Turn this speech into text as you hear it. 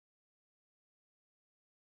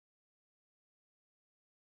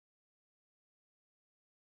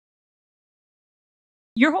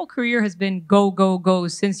your whole career has been go, go, go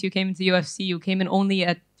since you came into UFC. You came in only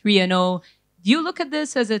at 3-0. Do you look at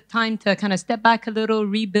this as a time to kind of step back a little,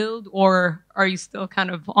 rebuild, or are you still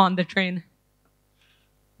kind of on the train?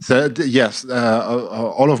 So, yes,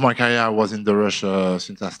 all of my career was in the rush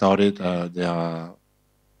since I started. I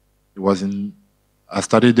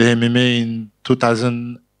started the MMA in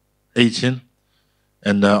 2018,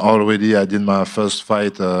 and already I did my first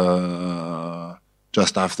fight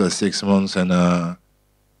just after 6 months, and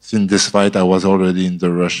since this fight I was already in the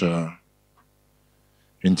rush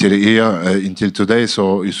until here, until today.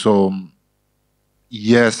 So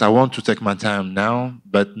yes, I want to take my time now,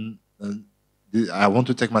 but I want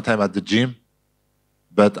to take my time at the gym,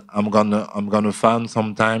 but I'm gonna find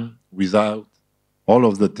some time without all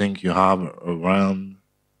of the things you have around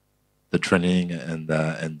the training and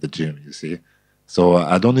the gym. You see, so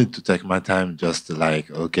I don't need to take my time just like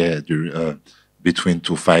okay, between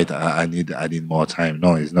two fights I need more time.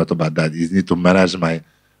 No, it's not about that. You need to manage my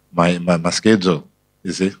schedule.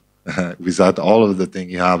 You see, without all of the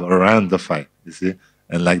things you have around the fight. You see,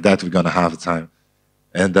 and like that we're gonna have time.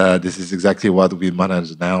 And this is exactly what we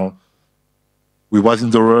manage now. We was in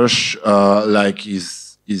the rush, like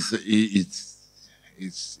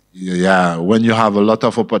yeah. When you have a lot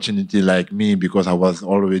of opportunity like me, because I was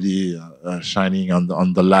already shining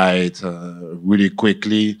on the light really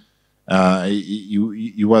quickly,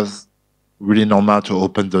 it was really normal to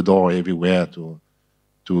open the door everywhere to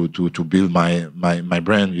build my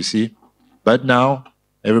brand. You see, but now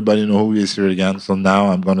everybody know who is Ciryl Gane, so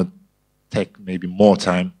now I'm gonna take maybe more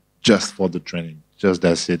time just for the training. Just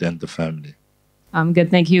that's it, and the family. Good,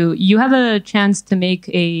 thank you. You have a chance to make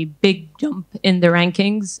a big jump in the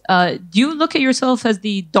rankings. Do you look at yourself as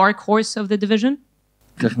the dark horse of the division?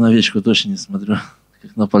 Как на овечку точно не смотрю,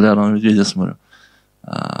 как на полярного медведя смотрю.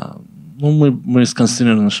 Ну, мы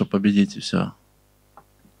сконцентрированы, чтобы победить, и все.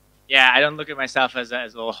 Yeah, I don't look at myself as a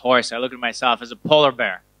little horse. I look at myself as a polar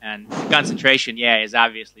bear. And concentration, yeah, is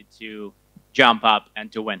obviously to jump up and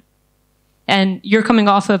to win. And you're coming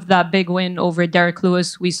off of that big win over Derek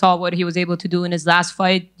Lewis. We saw what he was able to do in his last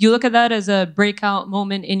fight. Do you look at that as a breakout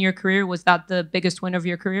moment in your career? Was that the biggest win of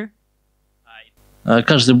your career?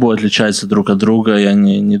 Каждый бой отличается друг от друга. Я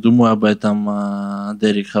не думаю об этом.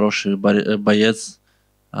 Дерек хороший боец,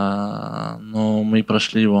 но мы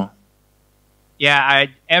прошли его. Yeah,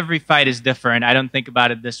 every fight is different. I don't think about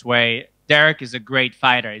it this way. Derek is a great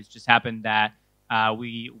fighter. It's just happened that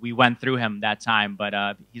we went through him that time, but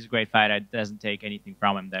he's a great fighter. It doesn't take anything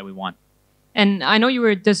from him that we won. And I know you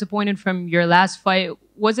were disappointed from your last fight.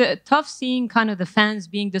 Was it tough seeing kind of the fans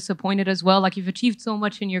being disappointed as well? Like, you've achieved so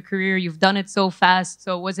much in your career, you've done it so fast.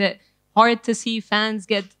 So was it hard to see fans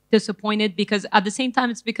get disappointed? Because at the same time,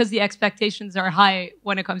 it's because the expectations are high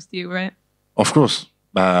when it comes to you, right? Of course.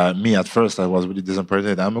 Me at first, I was really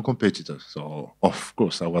disappointed. I'm a competitor, so of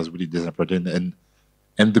course I was really disappointed.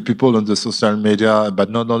 And the people on the social media, but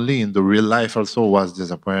not only in the real life, also was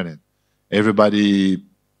disappointed. Everybody,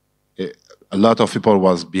 a lot of people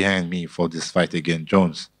was behind me for this fight against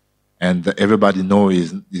Jones, and everybody know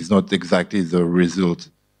is not exactly the result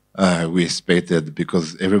we expected,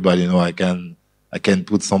 because everybody know I can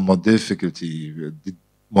put some more difficulty,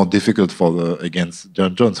 more difficult for against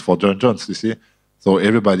John Jones, you see. So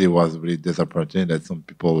everybody was really disappointed that some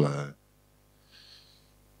people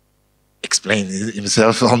explain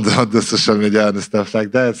himself on the social media and stuff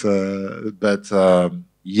like that.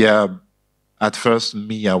 Yeah, at first,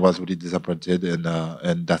 I was really disappointed,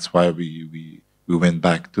 and that's why we went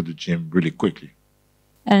back to the gym really quickly.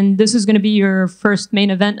 And this is going to be your first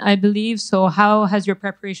main event, I believe. So how has your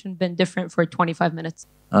preparation been different for 25 minutes?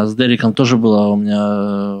 С Дереком тоже было. У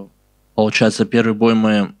меня, получается, первый бой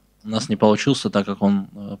у нас не получился, так как он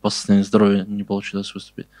по состоянию здоровья не получилось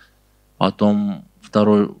выступить. Потом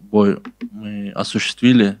второй бой мы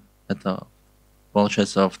осуществили. Это,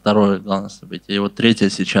 получается, второе главное событие. И вот третье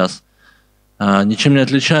сейчас. Ничем не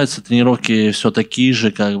отличается. Тренировки все такие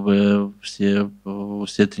же, как бы все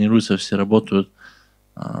тренируются, все работают.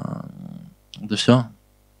 Да все.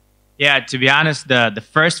 Yeah, to be honest, the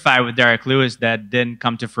first fight with Derek Lewis that didn't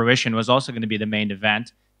come to fruition was also going to be the main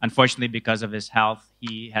event. Unfortunately, because of his health,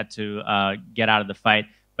 he had to get out of the fight.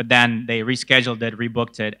 But then they rescheduled it,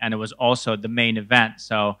 rebooked it, and it was also the main event.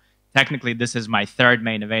 So technically, this is my third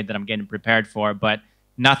main event that I'm getting prepared for. But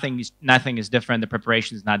nothing is different. The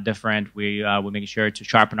preparation is not different. We're making sure to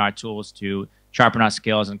sharpen our tools, to sharpen our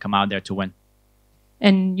skills, and come out there to win.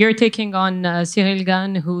 And you're taking on Ciryl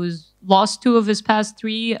Gane, who's lost 2 of his past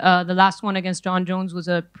 3. The last one against Jon Jones was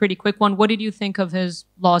a pretty quick one. What did you think of his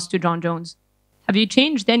loss to Jon Jones? Have you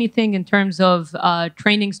changed anything in terms of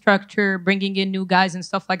training structure, bringing in new guys and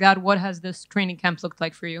stuff like that? What has this training camp looked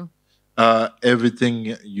like for you?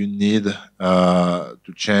 Everything you need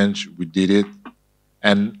to change, we did it.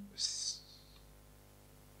 And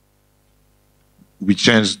we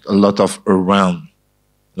changed a lot of around,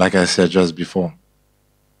 like I said just before.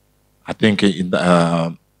 I think in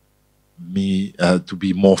me to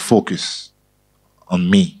be more focused on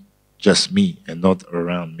me, just me, and not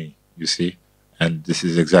around me, you see? And this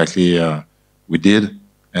is exactly we did.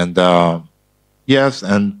 And yes,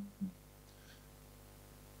 and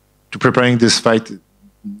to preparing this fight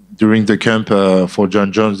during the camp for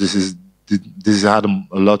John Jones, this had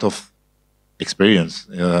a lot of experience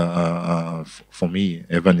for me.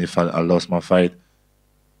 Even if I lost my fight,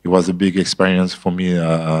 it was a big experience for me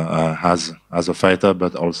as a fighter,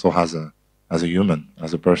 but also as a human,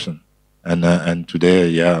 as a person. And today,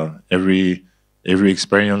 yeah, every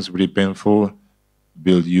experience really painful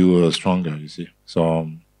build you stronger. You see, so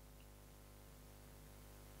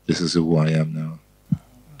this is who I am now.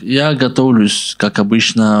 Я готовлюсь, как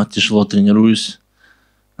обычно, тяжело тренируюсь.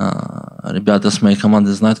 Ребята с моей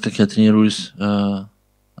команды знают, как я тренируюсь,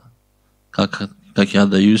 как я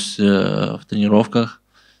отдаюсь в тренировках.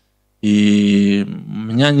 И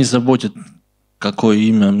меня не заботит, какое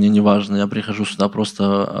имя, мне не важно. Я прихожу сюда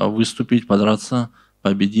просто выступить, подраться,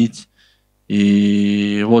 победить.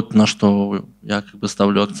 И вот на что я как бы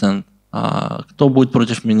ставлю акцент. А кто будет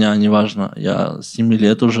против меня, не важно. Я с 7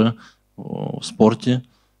 лет уже в спорте.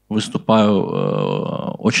 Выступаю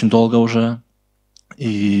очень долго уже.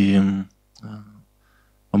 И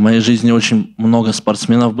в моей жизни очень много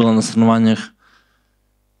спортсменов было на соревнованиях.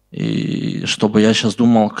 И чтобы я сейчас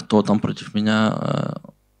думал, кто там против меня,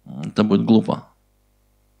 это будет глупо.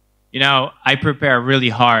 You know, I prepare really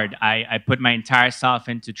hard. I put my entire self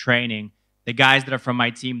into training. The guys that are from my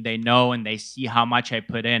team, they know and they see how much I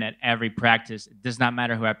put in at every practice. It does not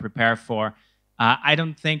matter who I prepare for. I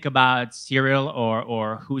don't think about Ciryl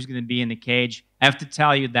or who's going to be in the cage. I have to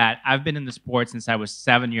tell you that I've been in the sport since I was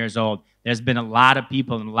 7 years old. There's been a lot of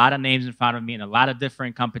people and a lot of names in front of me and a lot of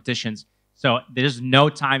different competitions. So there's no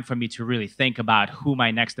time for me to really think about who my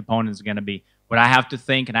next opponent is going to be. What I have to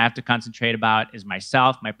think and I have to concentrate about is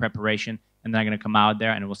myself, my preparation, and then I'm going to come out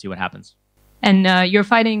there and we'll see what happens. And you're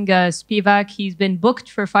fighting Spivak. He's been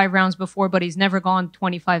booked for 5 rounds before, but he's never gone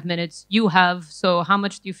 25 minutes. You have. So how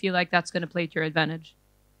much do you feel like that's going to play to your advantage?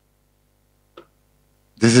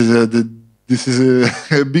 This is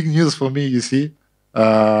a big news for me. You see,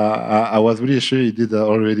 I was really sure he did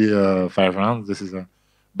already 5 rounds.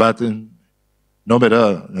 But no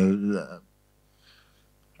better.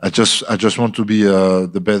 I just want to be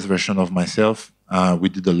the best version of myself. We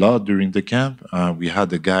did a lot during the camp. We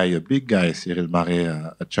had a big guy, Ciryl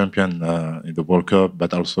Gane, a champion in the World Cup,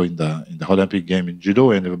 but also in the Olympic game in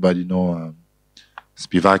judo. And everybody know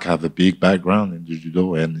Spivak have a big background in the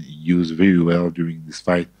judo, and he used very well during this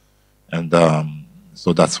fight. And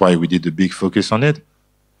so that's why we did a big focus on it.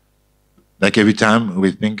 Like every time,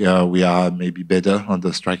 we think we are maybe better on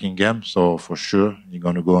the striking game. So for sure, you're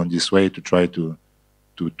going to go on this way to try to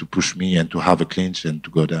push me and to have a clinch and to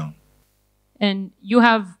go down. And you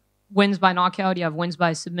have wins by knockout, you have wins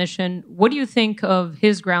by submission. What do you think of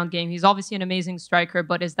his ground game? He's obviously an amazing striker,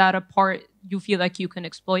 but is that a part you feel like you can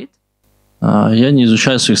exploit? Я не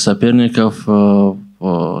изучаю своих соперников,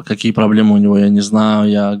 какие проблемы у него, я не знаю.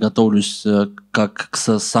 Я готовлюсь как к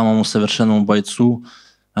самому совершенному бойцу.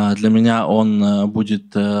 Для меня он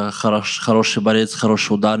будет хороший борец,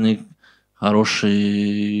 хороший ударник,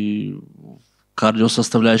 хороший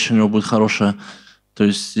кардиосоставляющая у него будет хорошая. То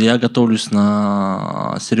есть я готовлюсь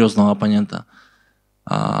на серьезного оппонента.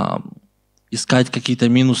 Искать какие-то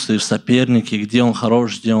минусы в сопернике, где он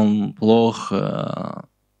хорош, где он плох,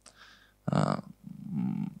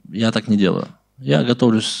 я так не делаю. Я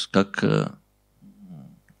готовлюсь как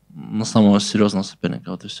на самого серьезного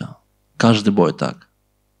соперника. Вот и все. Каждый бой так.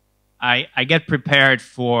 I get prepared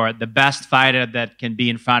for the best fighter that can be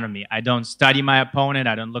in front of me. I don't study my opponent.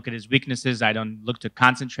 I don't look at his weaknesses. I don't look to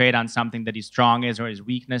concentrate on something that he's strong is or his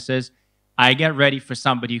weaknesses. I get ready for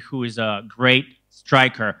somebody who is a great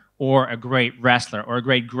striker or a great wrestler or a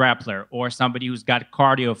great grappler or somebody who's got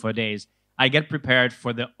cardio for days. I get prepared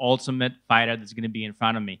for the ultimate fighter that's going to be in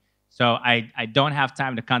front of me. So I don't have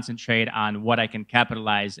time to concentrate on what I can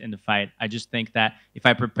capitalize in the fight. I just think that if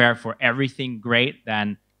I prepare for everything great,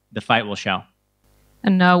 then the fight will show.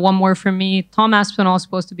 And one more from me. Tom Aspinall is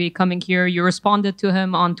supposed to be coming here. You responded to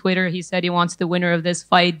him on Twitter. He said he wants the winner of this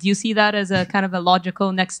fight. Do you see that as a kind of a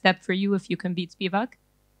logical next step for you if you can beat Spivak?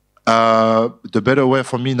 The better way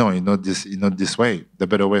for me, no, not this way. The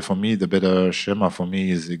better way for me, the better schema for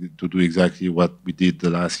me is to do exactly what we did the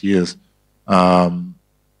last years. To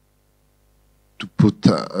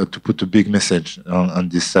put a big message on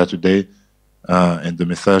this Saturday, and the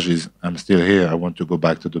message is, I'm still here. I want to go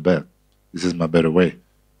back to the belt. This is my better way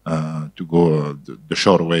to go, the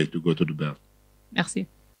short way to go to the belt. Merci.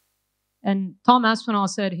 And Tom Aspinall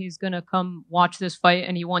said he's going to come watch this fight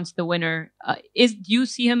and he wants the winner. Do you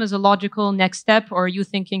see him as a logical next step, or are you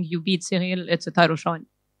thinking you beat Ciryl, it's a title shot?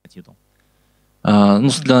 Ну,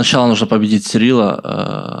 для начала нужно победить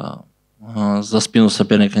Цирила. За спину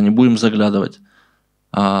соперника не будем заглядывать.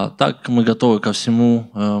 Так мы готовы ко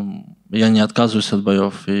всему. Я не отказываюсь от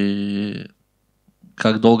боев. И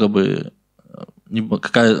как долго бы,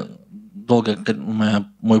 какая долго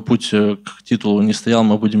мой путь к титулу не стоял,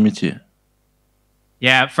 мы будем идти.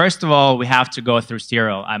 Yeah, first of all, we have to go through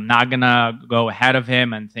Ciryl. I'm not going to go ahead of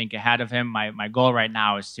him and think ahead of him. My goal right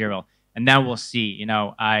now is Ciryl. And then we'll see. You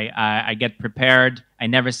know, I get prepared. I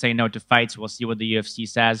never say no to fights. We'll see what the UFC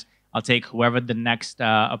says. I'll take whoever the next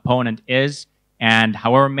opponent is. And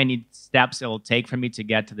however many steps it will take for me to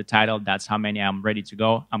get to the title, that's how many I'm ready to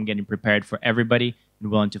go. I'm getting prepared for everybody and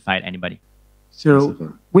willing to fight anybody.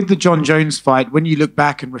 Ciryl, with the Jon Jones fight, when you look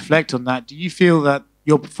back and reflect on that, do you feel that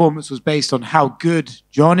your performance was based on how good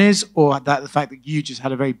Jon is, or that the fact that you just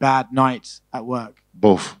had a very bad night at work?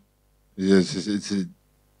 Both. Yes,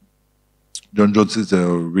 Jon Jones is a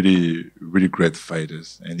really, really great fighter,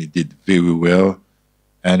 and he did very well.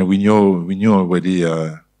 And we knew already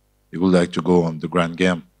he would like to go on the grand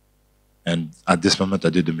game. And at this moment, I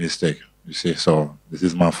did a mistake. You see, so this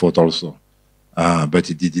is my fault also. But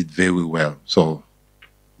he did it very well. So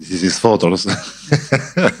this is his fault also.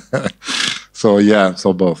 So yeah,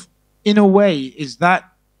 so both. In a way, is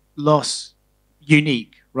that loss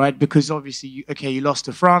unique, right? Because obviously, you lost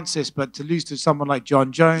to Francis, but to lose to someone like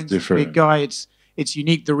Jon Jones, big guy, it's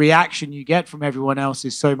unique. The reaction you get from everyone else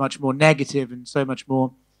is so much more negative and so much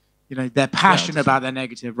more, you know, they're passionate about their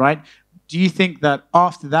negative, right? Do you think that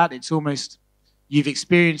after that, it's almost, you've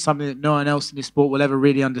experienced something that no one else in this sport will ever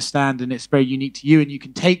really understand, and it's very unique to you, and you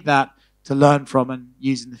can take that to learn from and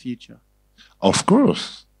use in the future? Of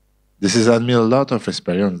course. This has had me a lot of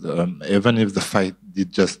experience. Even if the fight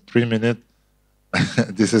did just 3 minutes,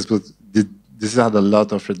 this had a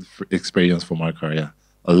lot of experience for my career.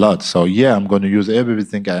 A lot. So yeah, I'm going to use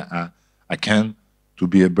everything I can to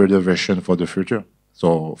be a better version for the future.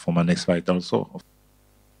 So for my next fight also.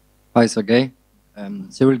 Hi, Serghei.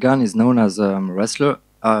 Ciryl Gane is known as a wrestler,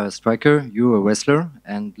 striker. You're a wrestler.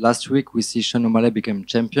 And last week we see Sean O'Malley become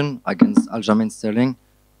champion against Gane Serghei.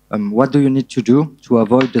 What do you need to do to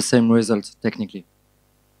avoid the same result technically?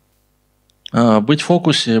 Быть в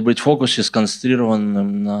фокусе,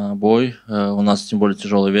 сконцентрированным на бой. У нас тем более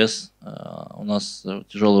тяжелый вес, у нас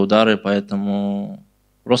тяжелые удары, поэтому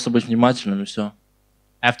просто быть внимательным и все.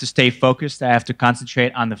 I have to stay focused. I have to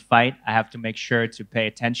concentrate on the fight. I have to make sure to pay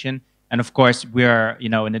attention. And of course, we are, you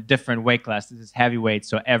know, in a different weight class. This is heavyweight,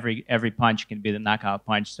 so every punch can be the knockout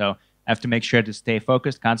punch. So I have to make sure to stay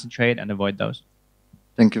focused, concentrate, and avoid those.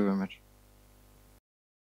 Thank you very much.